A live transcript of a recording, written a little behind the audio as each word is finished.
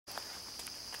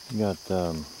You got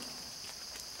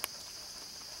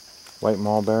white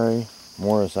mulberry,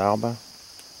 Morus Alba.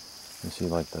 You see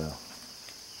like the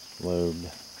lobe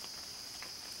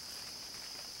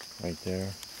right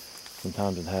there.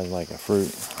 Sometimes it has like a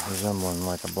fruit resembling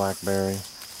like a blackberry.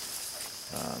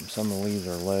 Some of the leaves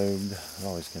are lobed. It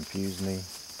always confused me.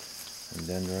 And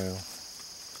dendro.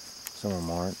 Some of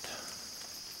them aren't.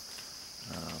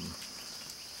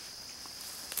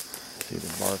 See the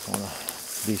bark on a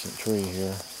decent tree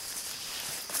here.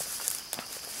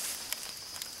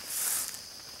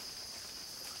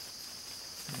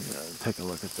 Take a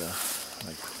look at the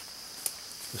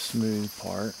smooth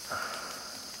part.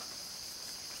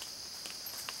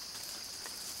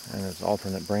 And it's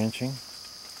alternate branching.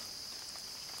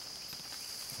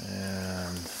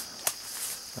 And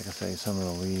like I say, some of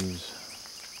the leaves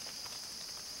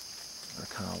are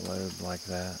kind of lobed like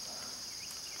that.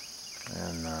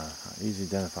 And easy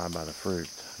to identify by the fruit,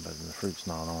 but the fruit's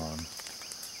not on.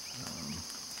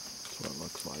 That's what it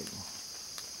looks like.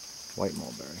 White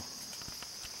mulberry.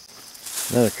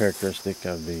 Another characteristic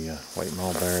of the white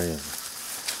mulberry is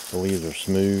the leaves are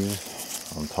smooth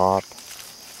on top.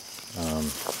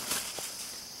 And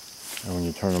when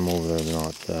you turn them over,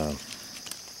 they're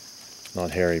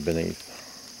not hairy beneath.